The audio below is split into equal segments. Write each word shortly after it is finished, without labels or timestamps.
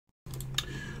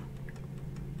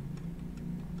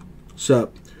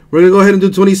Sup? We're going to go ahead and do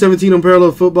 2017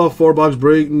 Unparalleled Football 4-box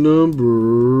break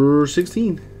number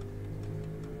 16.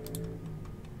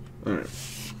 Alright.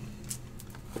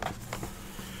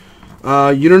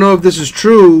 You don't know if this is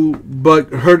true, but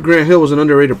heard Grant Hill was an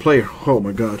underrated player. Oh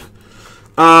my god.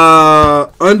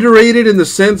 Underrated in the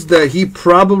sense that he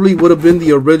probably would have been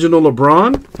the original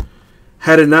LeBron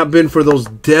had it not been for those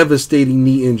devastating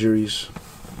knee injuries.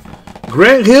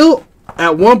 Grant Hill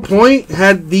at one point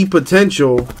had the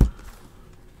potential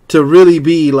to really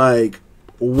be like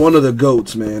one of the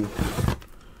GOATs, man.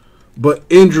 But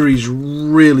injuries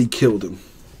really killed him.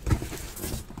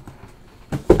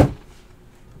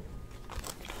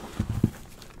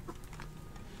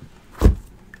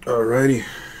 Alrighty.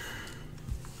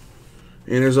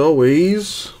 And as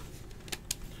always,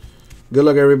 good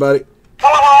luck, everybody.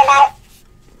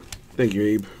 Thank you,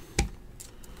 Abe.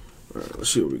 Alright,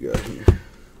 let's see what we got here.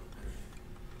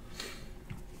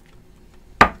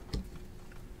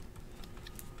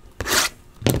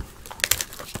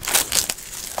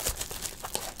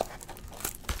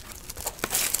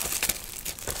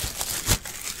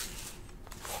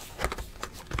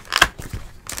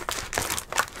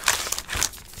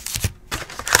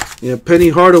 Yeah, Penny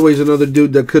Hardaway's another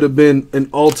dude that could have been an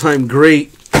all-time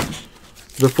great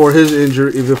before his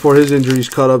injuries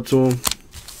caught up to him.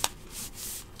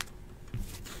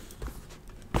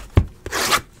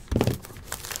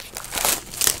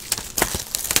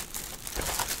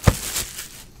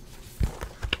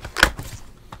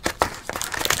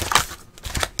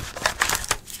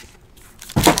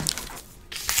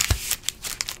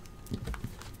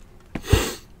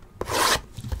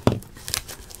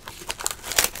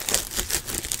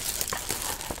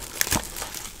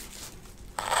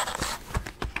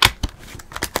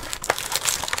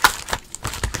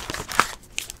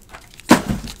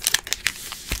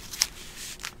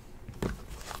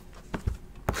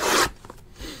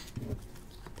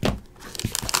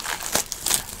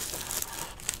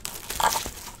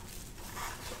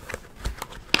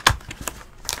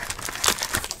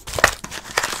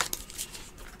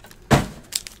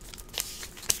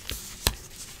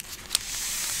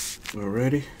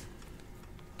 Alrighty.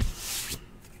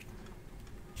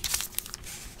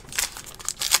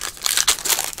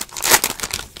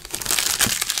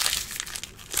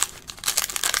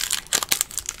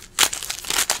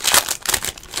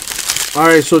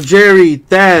 Alright, so Jerry,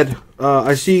 Thad,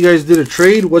 I see you guys did a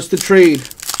trade. What's the trade?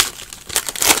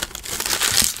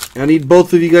 I need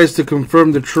both of you guys to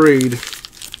confirm the trade.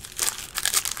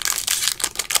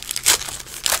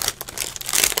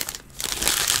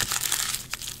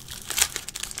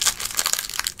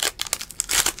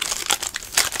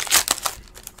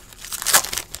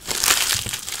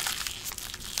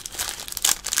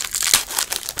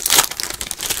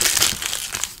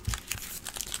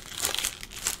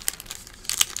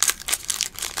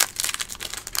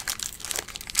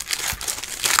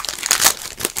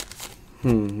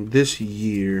 This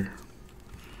year,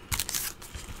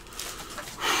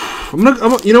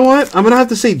 you know what? I'm gonna have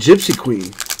to say Gypsy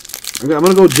Queen. I'm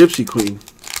gonna go Gypsy Queen.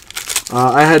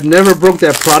 I had never broke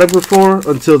that product before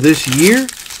until this year,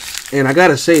 and I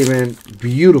gotta say, man,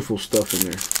 beautiful stuff in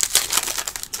there.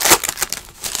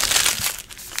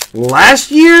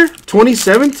 Last year,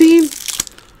 2017,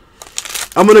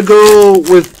 I'm gonna go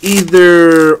with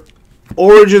either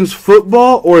Origins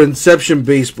Football or Inception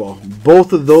Baseball.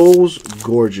 Both of those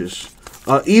gorgeous.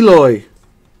 Eloy,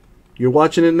 you're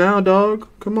watching it now, dog.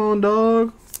 Come on,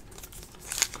 dog.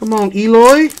 Come on,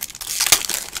 Eloy.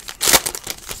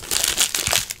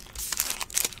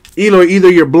 Eloy, either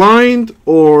you're blind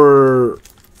or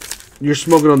you're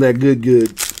smoking on that good.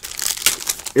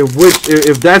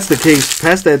 If that's the case,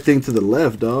 pass that thing to the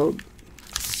left, dog.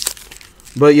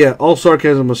 But yeah, all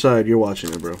sarcasm aside, you're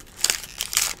watching it, bro.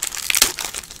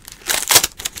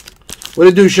 What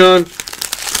it do, Sean?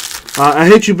 I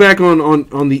hit you back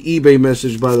on the eBay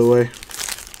message, by the way.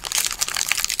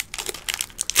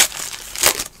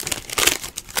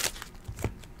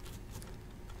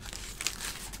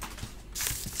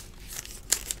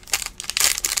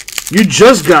 You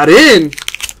just got in?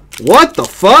 What the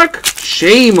fuck?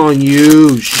 Shame on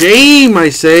you. Shame, I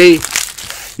say.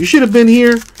 You should have been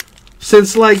here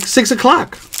since like 6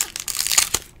 o'clock.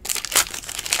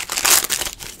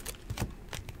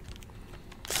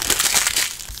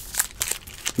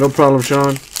 No problem,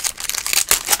 Sean.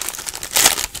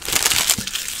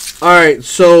 Alright,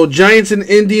 so Giants and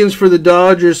Indians for the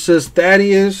Dodgers, says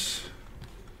Thaddeus.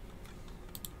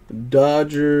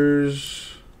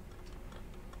 Dodgers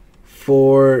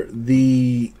for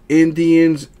the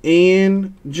Indians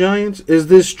and Giants. Is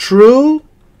this true,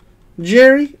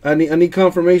 Jerry? I need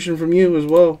confirmation from you as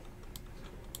well.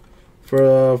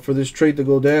 for this trade to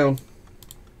go down.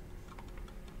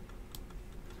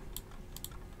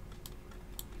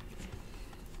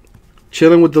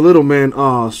 Chilling with the little man.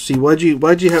 Oh, see, why'd you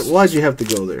have to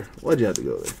go there? Why'd you have to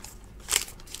go there?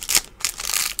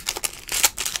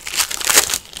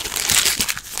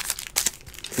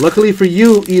 Luckily for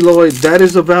you, Eloy, that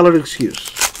is a valid excuse.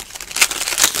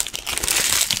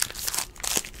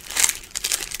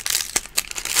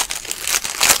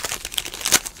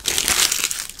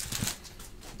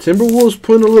 Timberwolves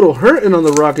putting a little hurting on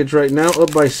the Rockets right now,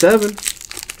 up by 7.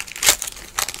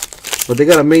 But they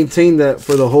got to maintain that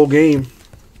for the whole game.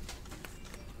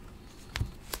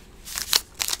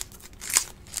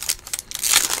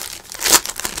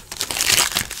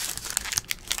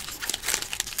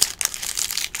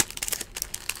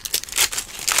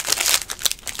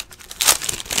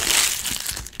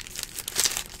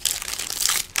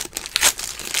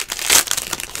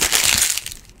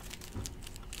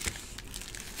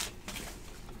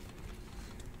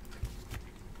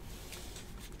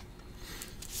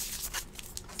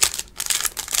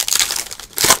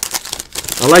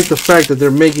 I like the fact that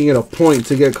they're making it a point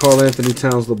to get Karl Anthony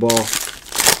Towns the ball.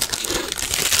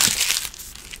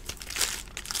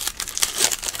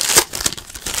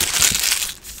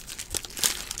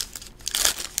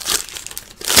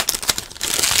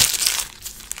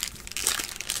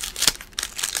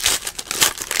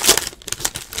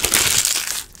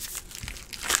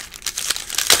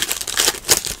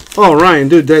 Oh, Ryan,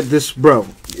 dude, this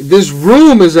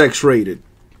room is X-rated.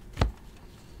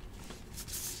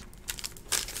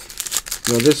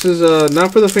 No, this is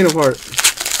not for the faint of heart.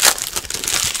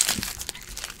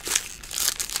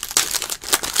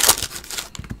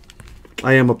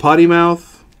 I am a potty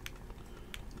mouth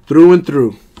through and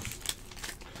through.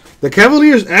 The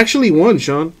Cavaliers actually won,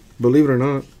 Sean. Believe it or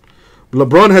not.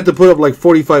 LeBron had to put up like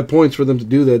 45 points for them to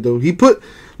do that, though.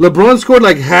 LeBron scored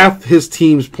like half his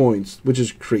team's points, which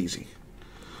is crazy.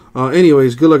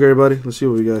 Anyways, good luck, everybody. Let's see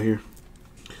what we got here.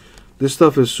 This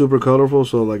stuff is super colorful,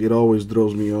 so like it always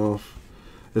throws me off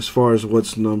as far as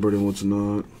what's numbered and what's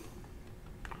not.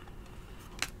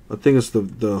 I think it's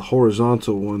the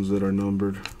horizontal ones that are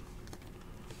numbered.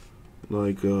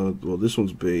 Like, well, this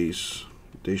one's base.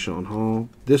 Deshaun Hall.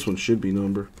 This one should be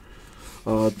numbered.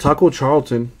 Taco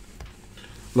Charlton.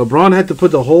 LeBron had to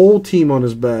put the whole team on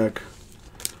his back.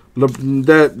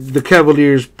 The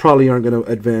Cavaliers probably aren't going to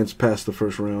advance past the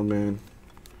first round, man.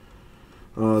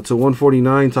 To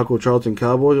 149, Taco Charlton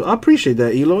Cowboys. I appreciate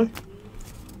that, Eloy.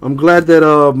 I'm glad that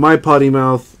my potty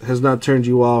mouth has not turned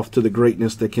you off to the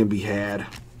greatness that can be had.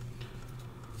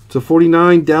 To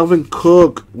 49, Dalvin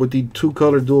Cook with the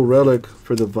 2-color dual relic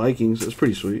for the Vikings. That's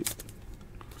pretty sweet.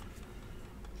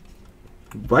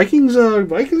 Vikings are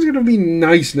going to be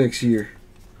nice next year.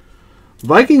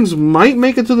 Vikings might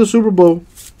make it to the Super Bowl.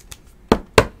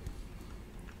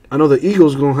 I know the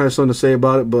Eagles are going to have something to say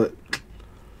about it, but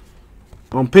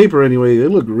on paper anyway, they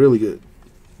look really good.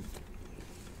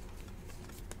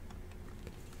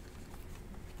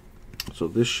 So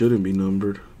this shouldn't be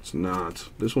numbered. It's not.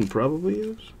 This one probably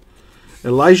is.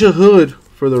 Elijah Hood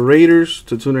for the Raiders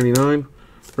to 299.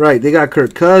 Right, they got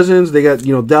Kirk Cousins. They got,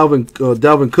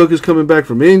 Dalvin Cook is coming back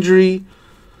from injury.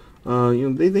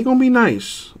 They gonna be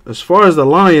nice. As far as the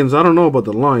Lions, I don't know about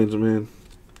the Lions, man.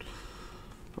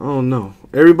 I don't know.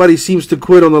 Everybody seems to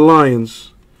quit on the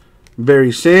Lions.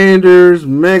 Barry Sanders,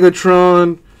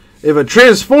 Megatron. If a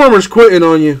Transformer's quitting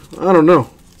on you, I don't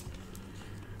know.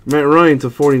 Matt Ryan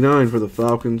to 49 for the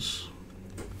Falcons.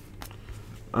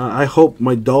 I hope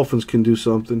my Dolphins can do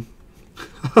something.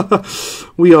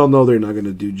 We all know they're not going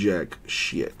to do jack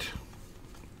shit.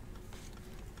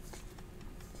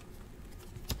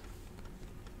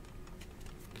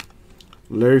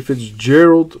 Larry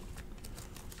Fitzgerald.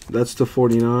 That's to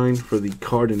 49 for the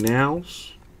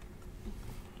Cardinals.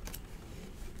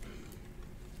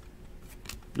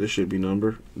 This should be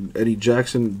number. Eddie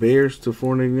Jackson, Bears to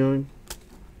 499.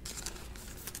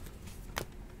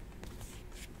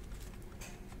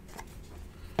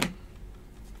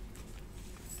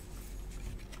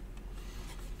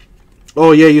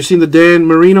 Oh, yeah, you seen the Dan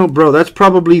Marino? Bro, that's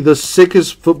probably the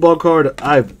sickest football card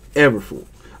I've ever pulled.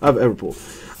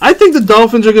 I think the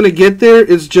Dolphins are going to get there.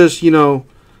 It's just,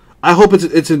 I hope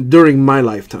it's during my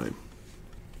lifetime.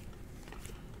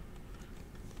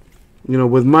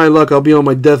 With my luck, I'll be on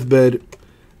my deathbed,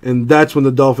 and that's when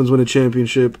the Dolphins win a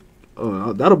championship.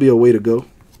 That'll be a way to go.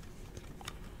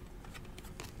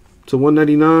 To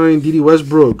 199, D.D.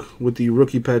 Westbrook with the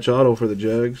rookie patch auto for the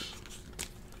Jags.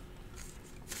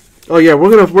 Oh yeah, we're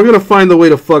gonna find the way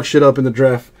to fuck shit up in the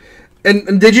draft.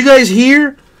 And did you guys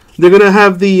hear? They're gonna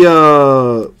have the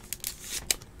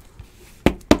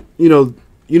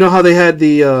you know how they had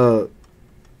the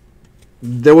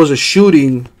there was a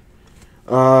shooting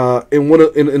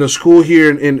in a school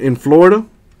here in Florida.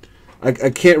 I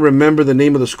can't remember the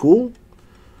name of the school,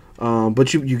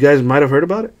 but you guys might have heard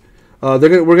about it.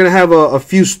 We're gonna have a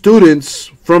few students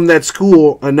from that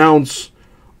school announce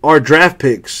our draft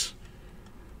picks.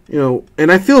 You know,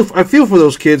 and I feel for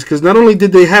those kids, because not only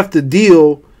did they have to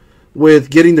deal with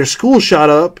getting their school shot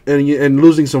up and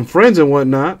losing some friends and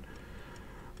whatnot,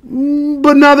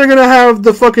 but now they're gonna have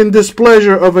the fucking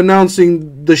displeasure of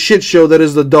announcing the shit show that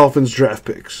is the Dolphins draft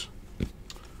picks.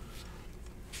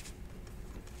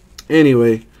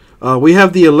 Anyway, we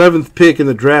have the 11th pick in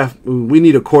the draft. We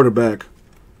need a quarterback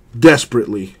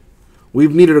desperately.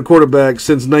 We've needed a quarterback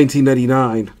since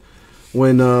 1999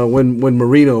 when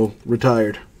Marino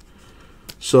retired.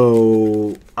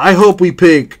 So I hope we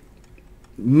pick.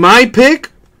 My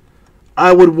pick,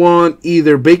 I would want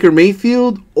either Baker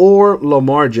Mayfield or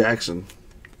Lamar Jackson.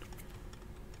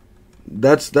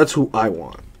 That's who I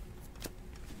want.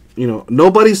 You know,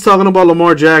 nobody's talking about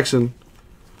Lamar Jackson,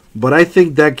 but I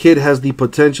think that kid has the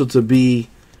potential to be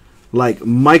like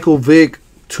Michael Vick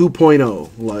 2.0.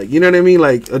 Like, you know what I mean?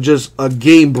 Like just a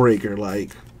game breaker.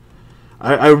 Like,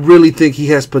 I really think he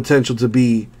has potential to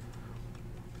be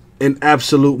an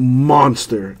absolute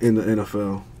monster in the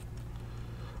NFL.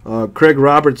 Craig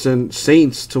Robertson,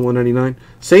 Saints to 199.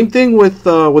 Same thing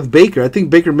with Baker. I think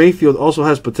Baker Mayfield also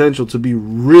has potential to be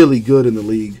really good in the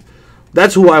league.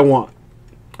 That's who I want.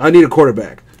 I need a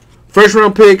quarterback. First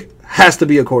round pick has to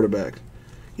be a quarterback.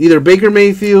 Either Baker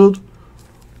Mayfield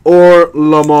or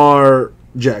Lamar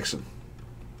Jackson.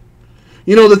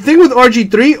 You know, the thing with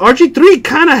RG3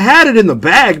 kind of had it in the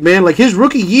bag, man. Like his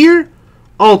rookie year,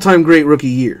 all-time great rookie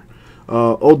year.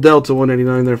 Odell to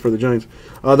 199 there for the Giants.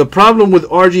 The problem with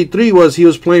RG3 was he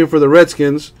was playing for the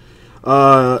Redskins,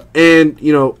 and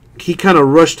you know he kind of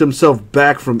rushed himself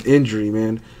back from injury,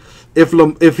 man.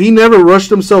 If he never rushed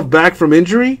himself back from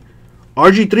injury,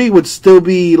 RG3 would still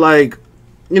be like,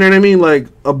 you know what I mean, like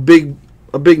a big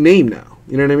name now.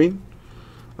 You know what I mean?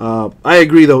 I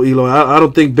agree though, Eloy. I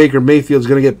don't think Baker Mayfield's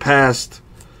gonna get past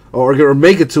or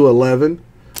make it to 11.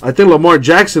 I think Lamar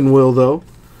Jackson will though.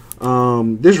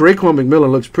 This Raekwon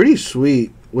McMillan looks pretty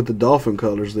sweet with the Dolphin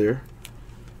colors there.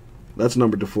 That's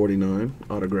numbered to 49,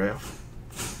 autograph.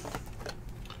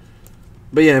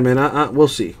 But yeah, man, we'll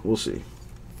see. We'll see.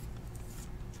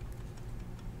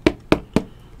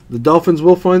 The Dolphins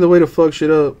will find a way to fuck shit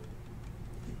up.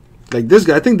 Like this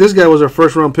guy, I think this guy was our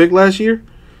first round pick last year.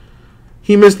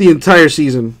 He missed the entire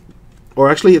season.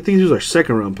 Or actually, I think he was our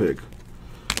second round pick.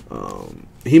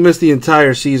 He missed the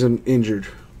entire season injured.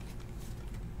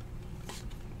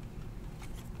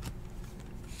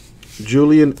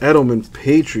 Julian Edelman,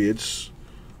 Patriots,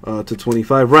 to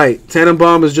 25. Right,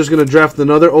 Tannenbaum is just going to draft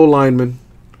another O-lineman,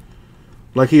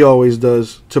 like he always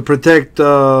does, to protect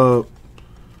the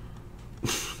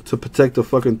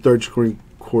fucking third-string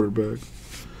quarterback.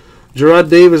 Gerard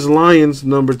Davis, Lions,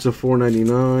 numbered to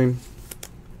 499.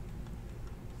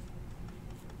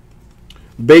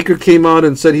 Baker came out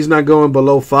and said he's not going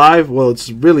below 5. Well,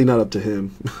 it's really not up to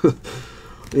him.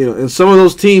 You know, and some of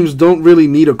those teams don't really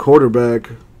need a quarterback.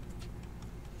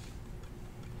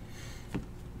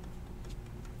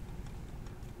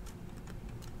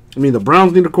 I mean, the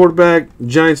Browns need a quarterback,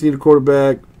 Giants need a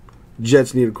quarterback,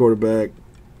 Jets need a quarterback.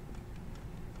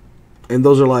 And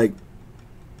those are like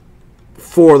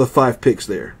 4 of the 5 picks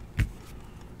there.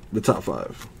 The top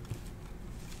 5.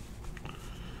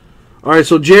 All right,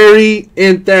 so Jerry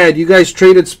and Thad, you guys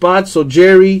traded spots. So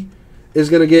Jerry is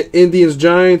going to get Indians,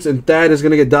 Giants, and Thad is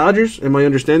going to get Dodgers. Am I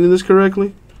understanding this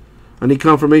correctly? I need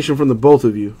confirmation from the both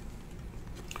of you.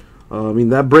 I mean,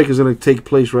 that break is going to take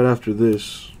place right after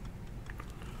this.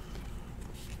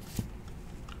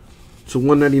 So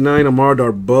 199, Amar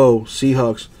Darboh,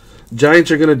 Seahawks.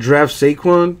 Giants are going to draft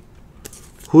Saquon.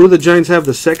 Who do the Giants have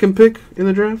the second pick in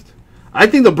the draft? I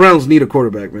think the Browns need a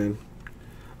quarterback, man.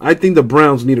 I think the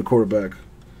Browns need a quarterback.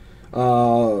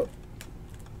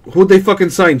 Who'd they fucking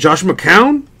sign? Josh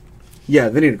McCown? Yeah,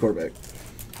 they need a quarterback.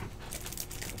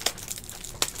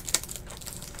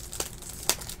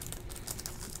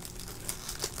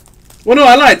 Well, no,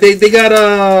 I lied. They got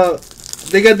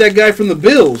that guy from the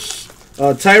Bills.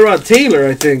 Tyrod Taylor,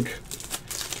 I think.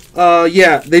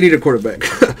 Yeah, they need a quarterback.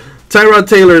 Tyrod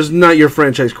Taylor is not your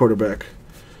franchise quarterback.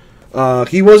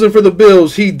 He wasn't for the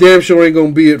Bills. He damn sure ain't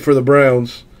going to be it for the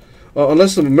Browns.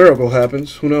 Unless some miracle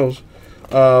happens. Who knows?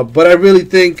 But I really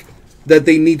think that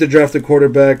they need to draft a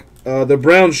quarterback. The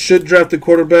Browns should draft a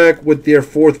quarterback with their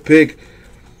 4th pick.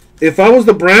 If I was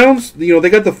the Browns, you know,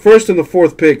 they got the 1st and the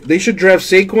 4th pick. They should draft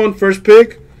Saquon, 1st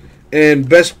pick, and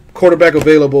best quarterback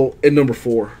available in number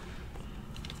 4.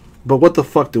 But what the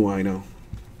fuck do I know?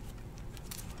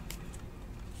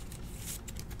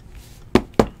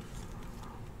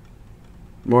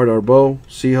 Mart Arbo,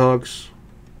 Seahawks,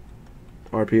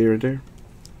 RPA right there.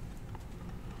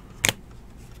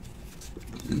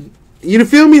 You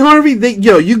feel me, Harvey?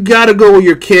 You gotta go with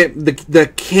your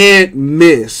the can't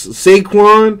miss.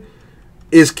 Saquon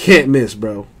is can't miss,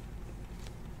 bro.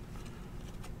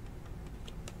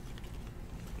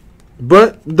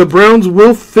 But the Browns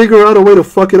will figure out a way to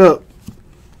fuck it up.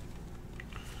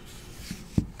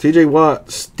 TJ Watt,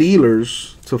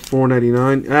 Steelers to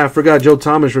 $4.99. I forgot Joe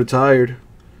Thomas retired.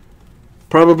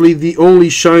 Probably the only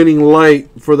shining light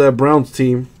for that Browns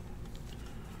team.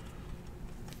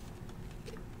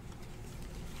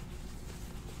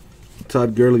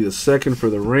 Todd Gurley the second for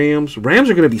the Rams. Rams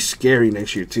are going to be scary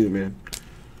next year too, man.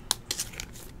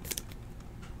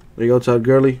 There you go, Todd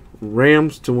Gurley.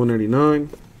 Rams to $199.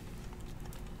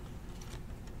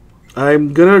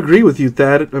 I'm going to agree with you,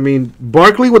 Thad. I mean,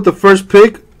 Barkley with the first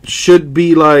pick should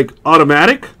be like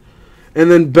automatic. And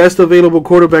then best available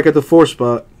quarterback at the 4th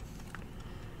spot.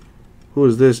 Who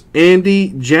is this? Andy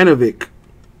Janovic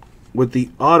with the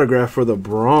autograph for the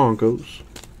Broncos.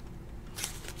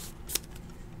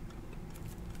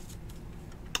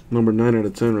 Number 9 out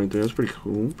of 10 right there. That's pretty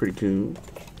cool. Pretty cool.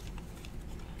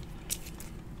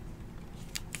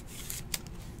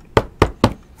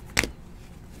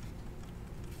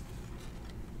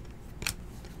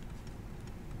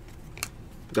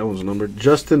 That one's numbered.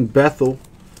 Justin Bethel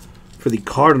for the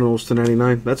Cardinals to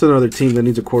 99. That's another team that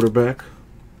needs a quarterback.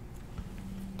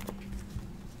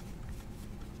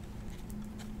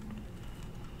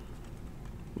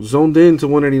 Zoned in to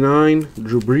 189.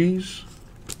 Drew Brees.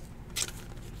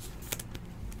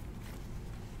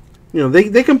 You know,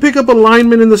 they can pick up a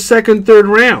lineman in the 2nd, 3rd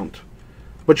round.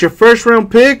 But your 1st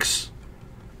round picks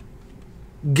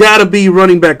gotta be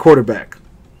running back quarterback.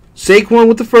 Saquon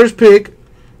with the 1st pick.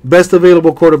 Best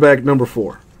available quarterback, number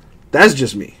 4. That's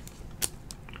just me.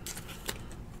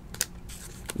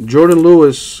 Jordan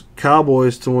Lewis,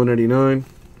 Cowboys to 189.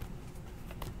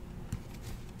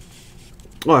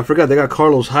 Oh, I forgot they got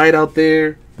Carlos Hyde out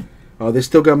there. They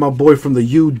still got my boy from the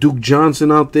U, Duke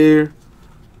Johnson, out there.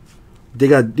 They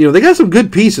got some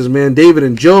good pieces, man. David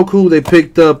Njoku. They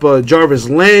picked up Jarvis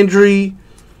Landry.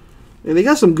 And they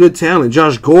got some good talent.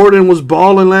 Josh Gordon was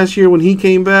balling last year when he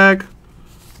came back.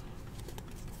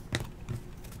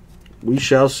 We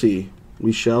shall see.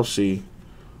 We shall see.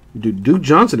 Dude, Duke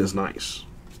Johnson is nice.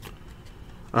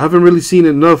 I haven't really seen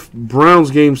enough Browns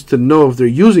games to know if they're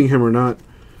using him or not.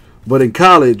 But in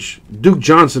college, Duke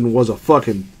Johnson was a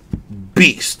fucking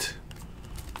beast.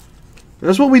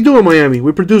 That's what we do in Miami.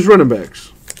 We produce running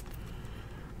backs.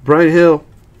 Brian Hill,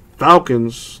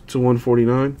 Falcons to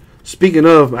 149. Speaking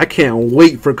of, I can't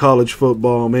wait for college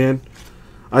football, man.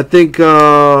 I think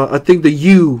the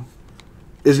U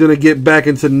is gonna get back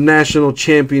into national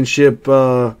championship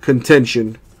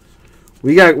contention.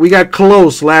 We got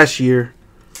close last year,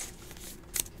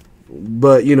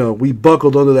 but we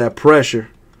buckled under that pressure.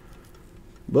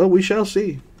 But we shall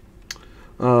see.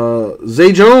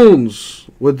 Zay Jones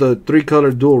with the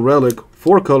 3-color dual relic.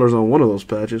 4 colors on one of those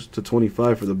patches to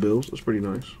 25 for the Bills. That's pretty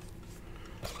nice.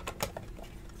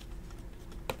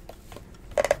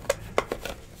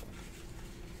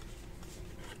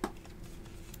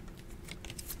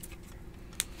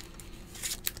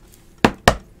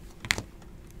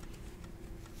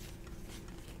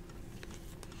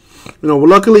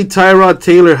 Luckily Tyrod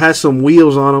Taylor has some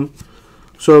wheels on him.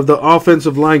 So if the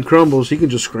offensive line crumbles, he can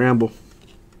just scramble.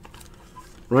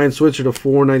 Ryan Switzer to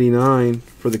 $4.99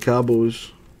 for the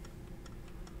Cowboys.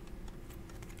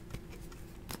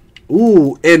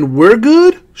 Ooh, and we're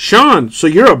good? Sean, so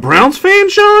you're a Browns fan,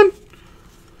 Sean?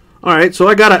 All right, so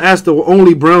I got to ask the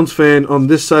only Browns fan on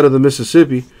this side of the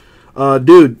Mississippi.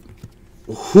 Dude,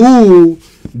 who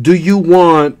do you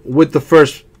want with the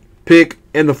 1st pick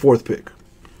and the 4th pick?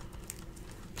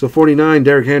 So 49,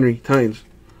 Derrick Henry, Titans.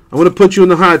 I'm going to put you in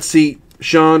the hot seat,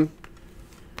 Sean.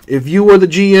 If you were the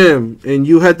GM and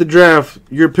you had to draft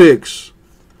your picks,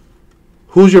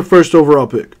 who's your 1st overall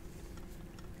pick?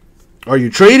 Are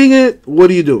you trading it? What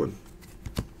are you doing?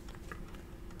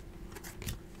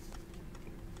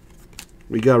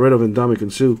 We got rid of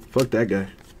Ndamukong Suh. Fuck that guy.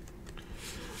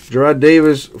 Gerard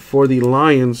Davis for the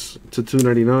Lions to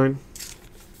 $2.99.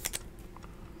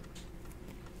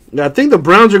 I think the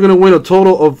Browns are going to win a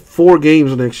total of 4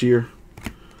 games next year,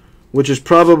 which is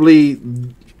probably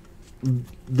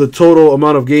the total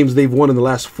amount of games they've won in the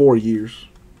last 4 years.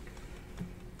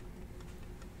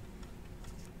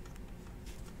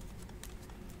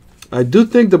 I do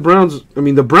think the Browns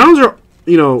are,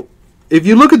 if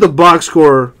you look at the box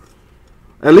score,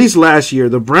 At least last year.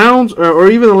 The Browns, or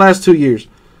even the last 2 years,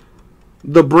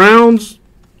 the Browns,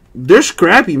 they're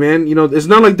scrappy, man. You know, it's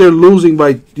not like they're losing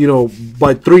by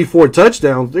 3-4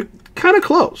 touchdowns. They're kind of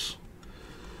close.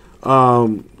 But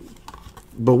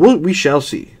we shall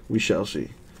see. We shall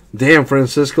see. Damn,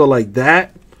 Francisco, like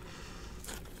that.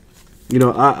 You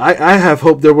know, I have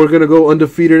hope that we're going to go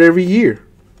undefeated every year.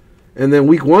 And then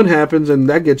week 1 happens and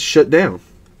that gets shut down.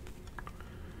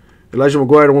 Elijah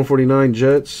McGuire to 149,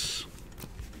 Jets.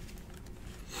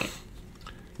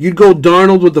 You'd go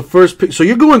Darnold with the first pick. So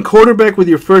you're going quarterback with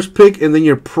your first pick, and then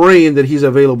you're praying that he's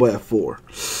available at 4.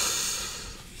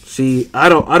 See, I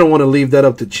don't want to leave that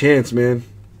up to chance, man.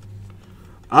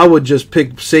 I would just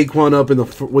pick Saquon up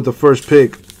with the first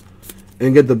pick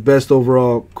and get the best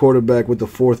overall quarterback with the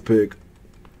 4th pick.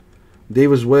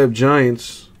 Davis Webb,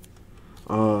 Giants.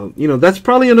 That's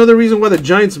probably another reason why the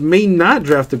Giants may not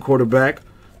draft a quarterback.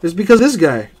 Is because this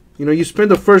guy. You know, you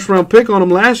spent a first-round pick on him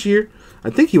last year. I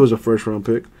think he was a first-round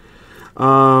pick.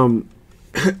 And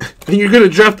you're going to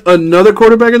draft another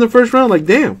quarterback in the first round? Like,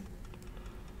 damn.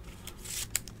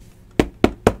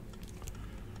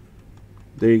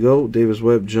 There you go. Davis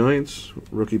Webb, Giants.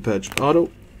 Rookie patch auto.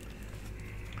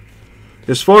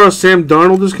 As far as Sam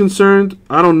Darnold is concerned,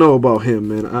 I don't know about him,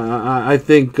 man. I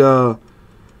think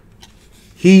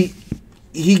he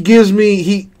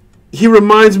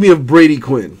reminds me of Brady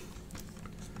Quinn.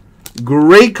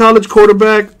 Great college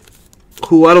quarterback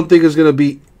who I don't think is going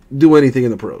to do anything in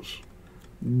the pros.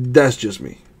 That's just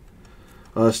me.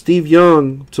 Steve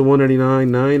Young to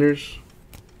 199, Niners.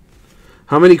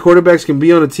 How many quarterbacks can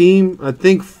be on a team? I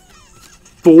think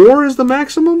 4 is the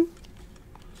maximum.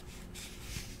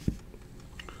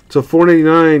 To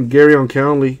 499, Gary on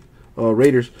Cownley,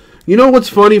 Raiders. You know what's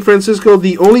funny, Francisco?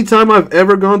 The only time I've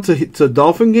ever gone to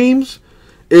Dolphin games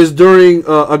is during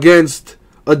against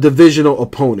a divisional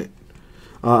opponent.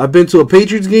 I've been to a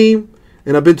Patriots game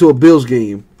and I've been to a Bills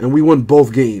game, and we won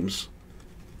both games.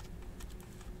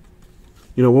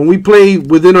 You know, when we play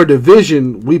within our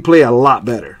division, we play a lot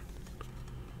better.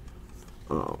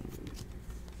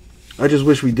 I just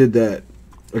wish we did that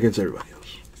against everybody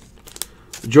else.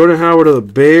 Jordan Howard of the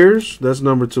Bears. That's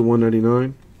number to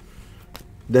 199.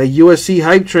 That USC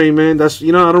hype train, man. That's, I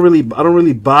don't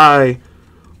really buy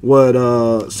what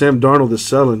Sam Darnold is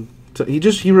selling.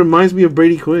 He reminds me of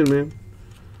Brady Quinn, man.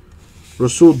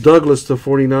 Rasul Douglas to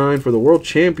 49 for the world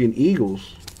champion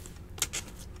Eagles.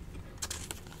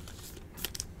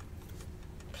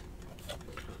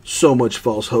 So much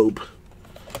false hope.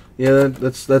 Yeah,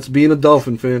 that's being a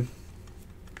Dolphin fan.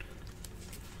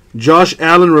 Josh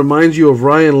Allen reminds you of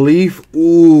Ryan Leaf.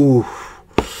 Ooh.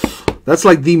 That's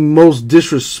like the most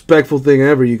disrespectful thing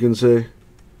ever you can say.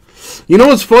 You know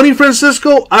what's funny,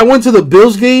 Francisco? I went to the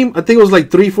Bills game, I think it was like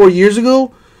 3-4 years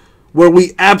ago, where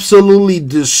we absolutely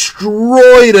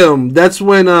destroyed them. That's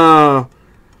when,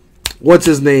 what's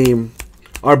his name?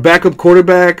 Our backup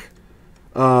quarterback,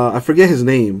 I forget his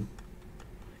name.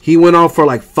 He went off for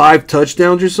like 5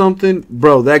 touchdowns or something.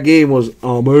 Bro, that game was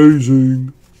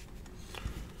amazing.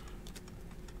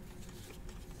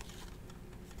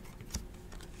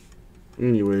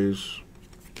 Anyways.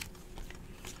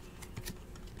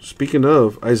 Speaking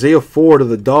of, Isaiah Ford of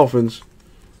the Dolphins.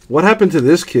 What happened to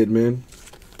this kid, man?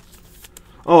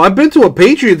 Oh, I've been to a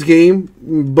Patriots game,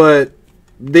 but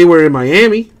they were in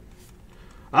Miami.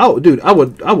 Oh, dude, I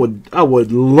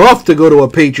would love to go to a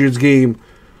Patriots game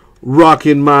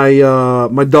rocking my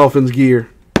my Dolphins gear.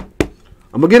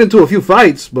 I'm gonna get into a few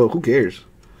fights, but who cares?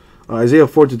 Isaiah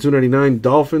Ford to 299,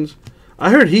 Dolphins.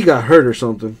 I heard he got hurt or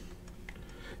something.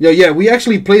 Yeah, we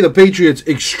actually play the Patriots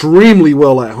extremely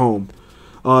well at home.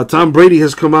 Tom Brady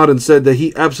has come out and said that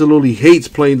he absolutely hates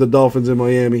playing the Dolphins in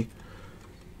Miami.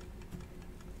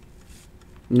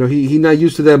 You know, he not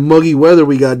used to that muggy weather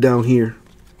we got down here.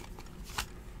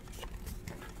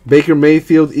 Baker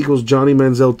Mayfield equals Johnny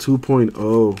Manziel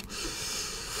 2.0.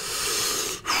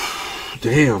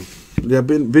 Damn. Yeah, I've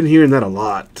been hearing that a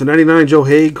lot. To 99, Joe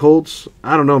Haig, Colts.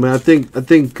 I don't know, man. I think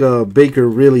Baker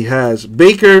really has.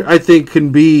 Baker, I think,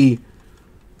 can be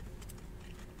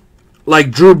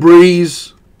like Drew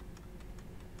Brees.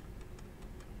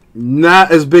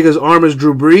 Not as big as arm as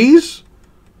Drew Brees,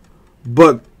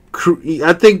 but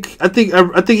I think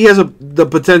he has the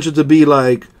potential to be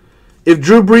like, if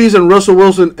Drew Brees and Russell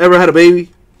Wilson ever had a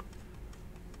baby,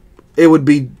 it would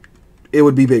be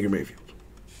Baker Mayfield.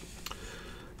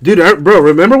 Dude, bro,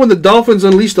 remember when the Dolphins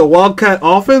unleashed a Wildcat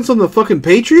offense on the fucking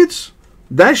Patriots?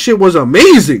 That shit was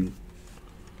amazing.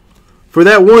 For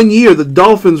that 1 year, the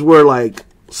Dolphins were like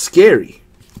scary.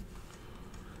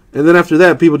 And then after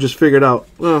that, people just figured out,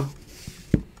 well,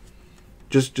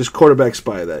 just quarterback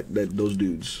spy those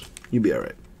dudes. You'd be all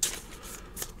right.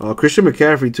 Christian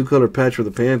McCaffrey, 2-color patch for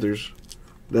the Panthers.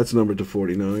 That's numbered to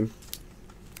 49.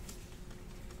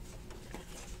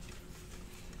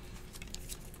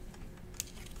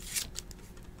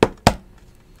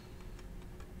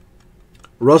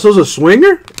 Russell's a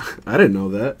swinger? I didn't know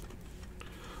that.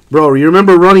 Bro, you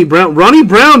remember Ronnie Brown? Ronnie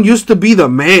Brown used to be the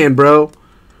man, bro.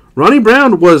 Ronnie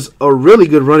Brown was a really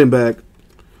good running back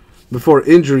before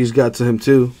injuries got to him,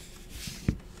 too.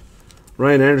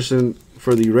 Ryan Anderson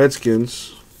for the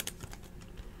Redskins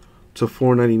to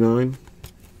 499.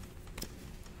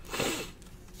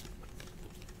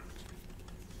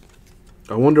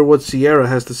 I wonder what Sierra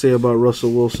has to say about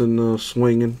Russell Wilson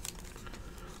swinging.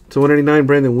 299,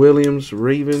 Brandon Williams,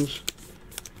 Ravens.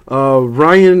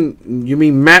 Ryan, you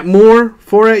mean Matt Moore,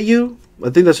 4 at you? I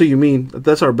think that's who you mean.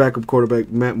 That's our backup quarterback,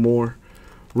 Matt Moore.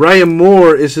 Ryan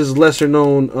Moore is his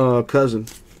lesser-known cousin.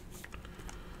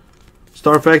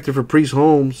 Star Factor for Priest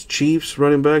Holmes, Chiefs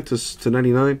running back to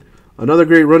 99. Another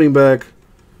great running back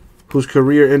whose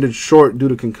career ended short due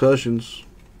to concussions.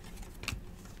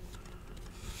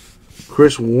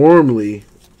 Chris Wormley,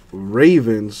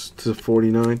 Ravens to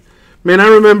 49. Man, I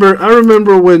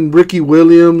remember when Ricky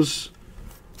Williams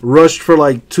rushed for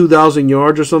like 2,000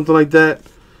 yards or something like that.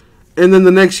 And then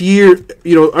the next year,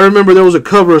 I remember there was a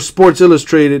cover of Sports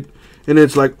Illustrated, and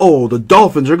it's like, oh, the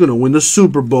Dolphins are going to win the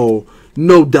Super Bowl.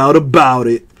 No doubt about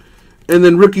it. And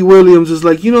then Ricky Williams is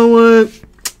like, you know what?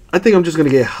 I think I'm just going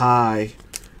to get high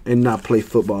and not play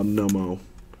football no more.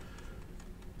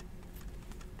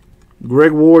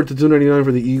 Greg Ward to 299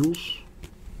 for the Eagles.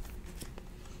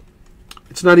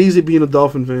 It's not easy being a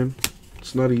Dolphin fan.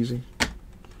 It's not easy. I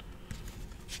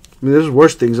mean, there's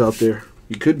worse things out there.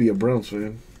 You could be a Browns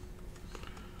fan.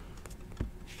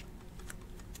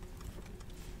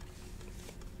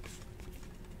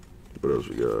 What else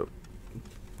we got?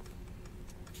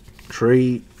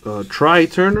 Try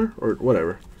Turner or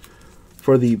whatever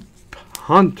for the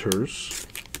Hunters.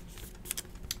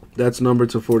 That's numbered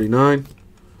to 49.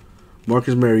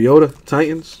 Marcus Mariota,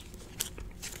 Titans.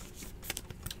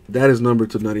 That is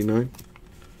numbered to 99.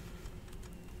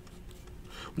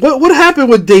 What happened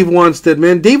with Dave Wanstead,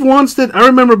 man? Dave Wanstead, I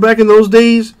remember back in those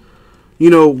days,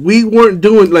 we weren't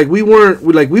doing we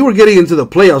were getting into the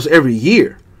playoffs every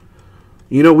year.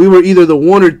 We were either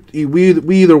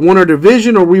we either won our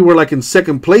division or we were like in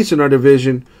second place in our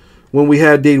division when we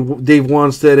had Dave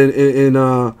Wanstead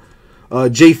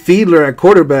and Jay Fiedler at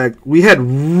quarterback. We had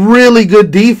really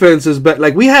good defenses, but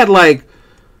we had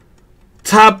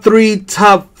top 3,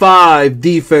 top 5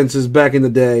 defenses back in the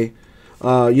day. In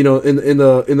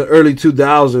the early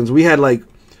 2000s, we had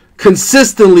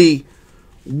consistently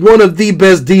one of the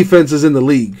best defenses in the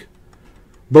league,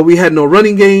 but we had no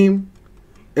running game.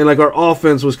 And our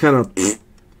offense was kind of,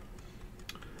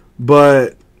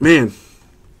 but man,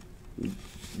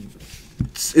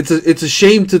 it's a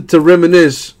shame to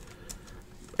reminisce.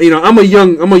 I'm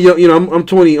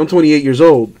 28 years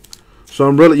old, so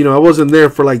I'm really, I wasn't there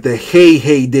for the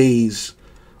hey days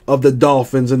of the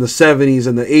Dolphins in the 70s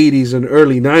and the 80s and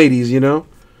early 90s,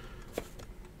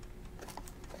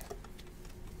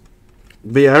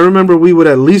 But yeah, I remember we would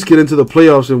at least get into the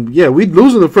playoffs, and yeah, we'd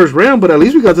lose in the first round, but at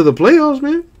least we got to the playoffs,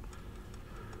 man.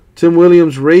 Tim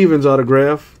Williams, Ravens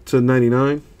autograph to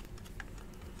 99.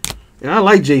 And I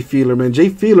like Jay Fiedler, man. Jay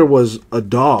Fiedler was a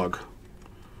dog.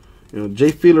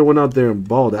 Jay Fiedler went out there and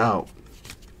balled out.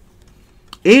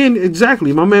 And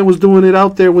exactly, my man was doing it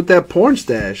out there with that porn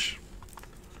stash.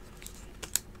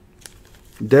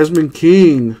 Desmond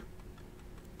King.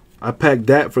 I packed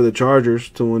that for the Chargers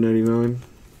to 199.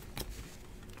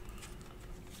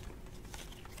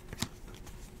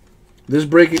 This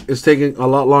break is taking a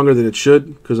lot longer than it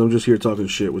should because I'm just here talking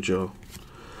shit with y'all.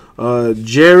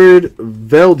 Jared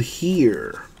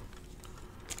Veldheer.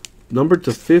 Numbered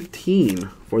to 15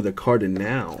 for the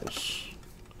Cardinals.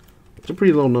 It's a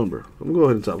pretty low number. I'm going to go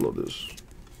ahead and top load this.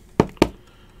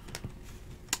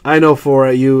 I know 4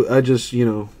 at you. I just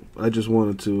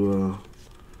wanted to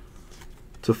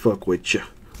fuck with you.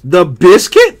 The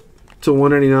Biscuit to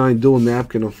 199. Dual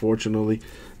napkin, unfortunately.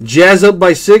 Jazz up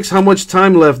by 6. How much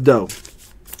time left, though?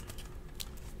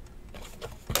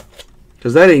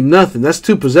 Because that ain't nothing. That's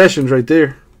 2 possessions right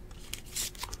there.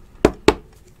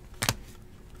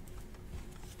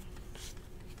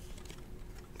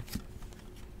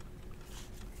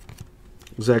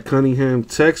 Zach Cunningham,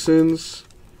 Texans.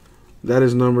 That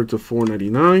is numbered to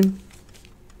 499.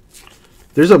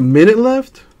 There's a minute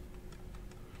left.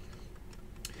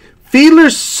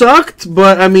 Fiedler sucked,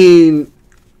 but I mean,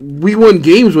 we won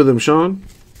games with him, Sean.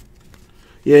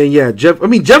 Yeah. Jeff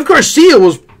Garcia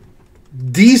was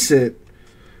decent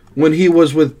when he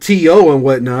was with T.O. and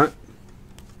whatnot.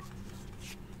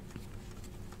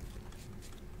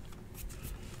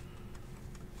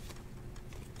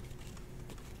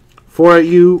 4 at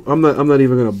you. I'm not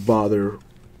even gonna bother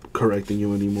correcting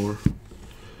you anymore.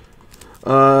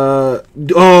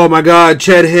 Oh my God,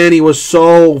 Chad Henne was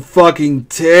so fucking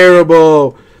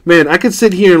terrible. Man, I could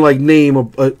sit here and like name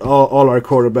all our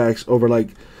quarterbacks over like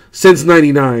since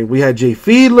 '99. We had Jay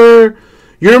Fiedler.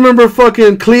 You remember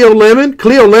fucking Cleo Lemon?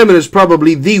 Cleo Lemon is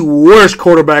probably the worst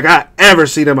quarterback I ever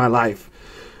seen in my life.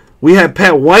 We had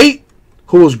Pat White,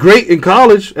 who was great in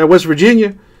college at West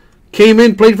Virginia. Came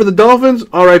in, played for the Dolphins.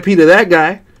 R.I.P. to that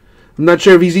guy. I'm not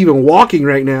sure if he's even walking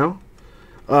right now.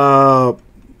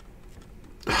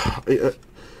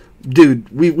 Dude,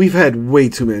 we've had way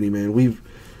too many, man. We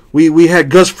had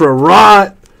Gus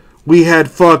Frerotte. We had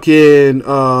fucking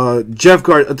Jeff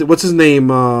Gard. What's his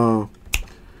name?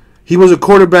 He was a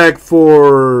quarterback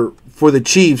for the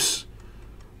Chiefs.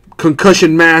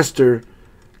 Concussion master.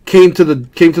 Came to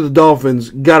the Dolphins.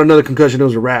 Got another concussion. It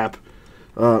was a wrap.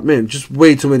 Man, just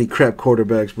way too many crap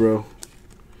quarterbacks, bro.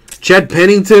 Chad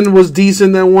Pennington was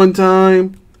decent that one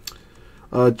time.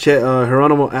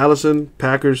 Geronimo Allison,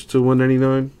 Packers to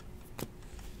 199.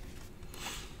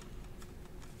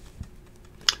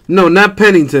 No, not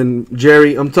Pennington,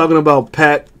 Jerry. I'm talking about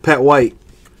Pat White.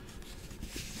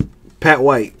 Pat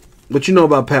White. What you know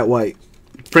about Pat White?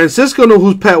 Francisco knows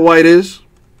who Pat White is.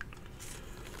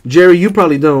 Jerry, you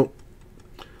probably don't.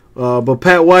 But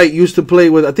Pat White used to play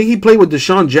with, I think he played with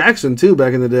Deshaun Jackson too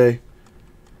back in the day.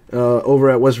 Over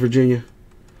at West Virginia.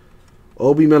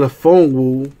 Obi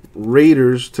Melifonwu,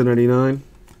 Raiders to 99.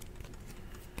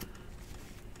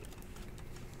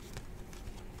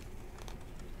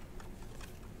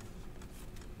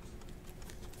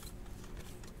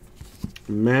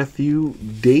 Matthew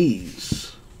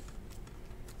Days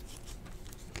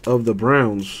of the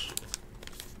Browns.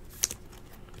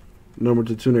 Number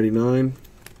to 299.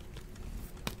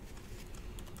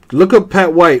 Look up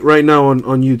Pat White right now on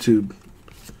YouTube.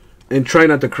 And try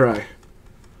not to cry.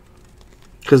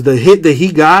 Because the hit that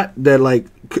he got, that like,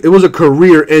 it was a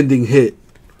career-ending hit.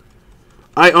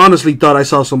 I honestly thought I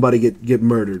saw somebody get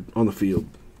murdered on the field.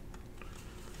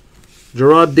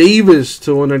 Gerard Davis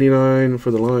to 199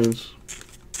 for the Lions.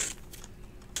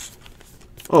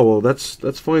 Oh, well, that's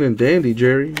fine and dandy,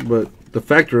 Jerry. But the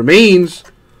fact remains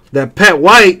that Pat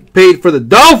White paid for the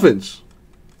Dolphins.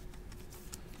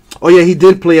 Oh, yeah, he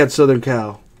did play at Southern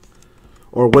Cal.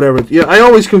 Or whatever. Yeah, I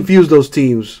always confuse those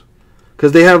teams.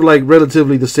 Because they have, like,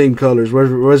 relatively the same colors.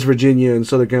 West Virginia and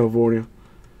Southern California.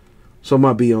 So I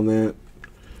might be on that.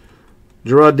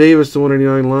 Gerard Davis to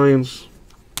 189 Lions.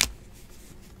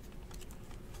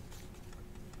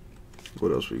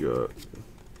 What else we got?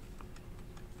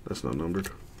 That's not numbered.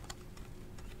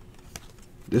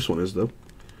 This one is, though.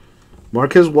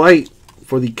 Marquez White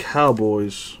for the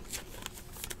Cowboys.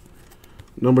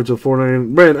 Number to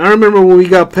 499. Man, I remember when we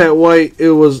got Pat White, it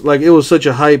was such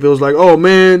a hype. It was like, oh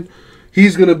man,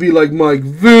 he's gonna be like Mike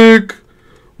Vick,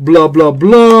 blah blah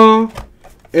blah.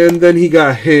 And then he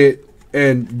got hit,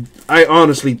 and I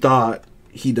honestly thought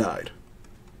he died.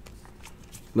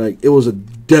 Like, it was a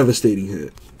devastating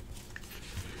hit.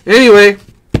 Anyway,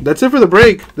 that's it for the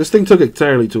break. This thing took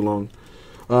entirely too long.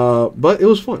 But it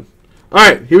was fun.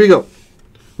 Alright, here we go.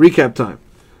 Recap time.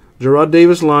 Gerard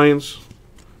Davis, Lions.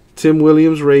 Tim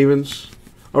Williams, Ravens.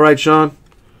 Alright, Sean.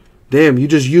 Damn, you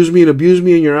just use me and abuse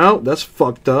me and you're out? That's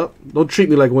fucked up. Don't treat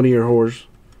me like one of your whores.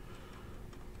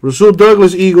 Rasul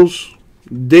Douglas, Eagles.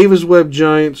 Davis Webb,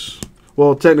 Giants.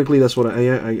 Well, technically that's what I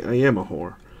am a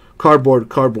whore. Cardboard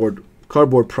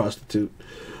prostitute.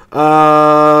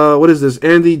 What is this?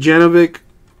 Andy Janovic,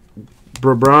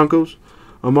 Broncos.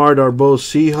 Amar Darboh,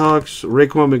 Seahawks.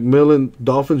 Raekwon McMillan,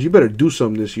 Dolphins. You better do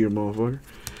something this year, motherfucker.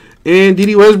 And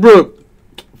Dede Westbrook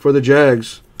for the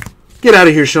Jags. Get out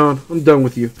of here, Sean. I'm done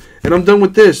with you. And I'm done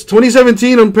with this.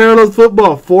 2017 Unparalleled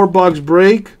Football. 4-box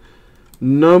break.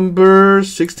 Number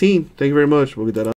 16. Thank you very much. We'll get that up.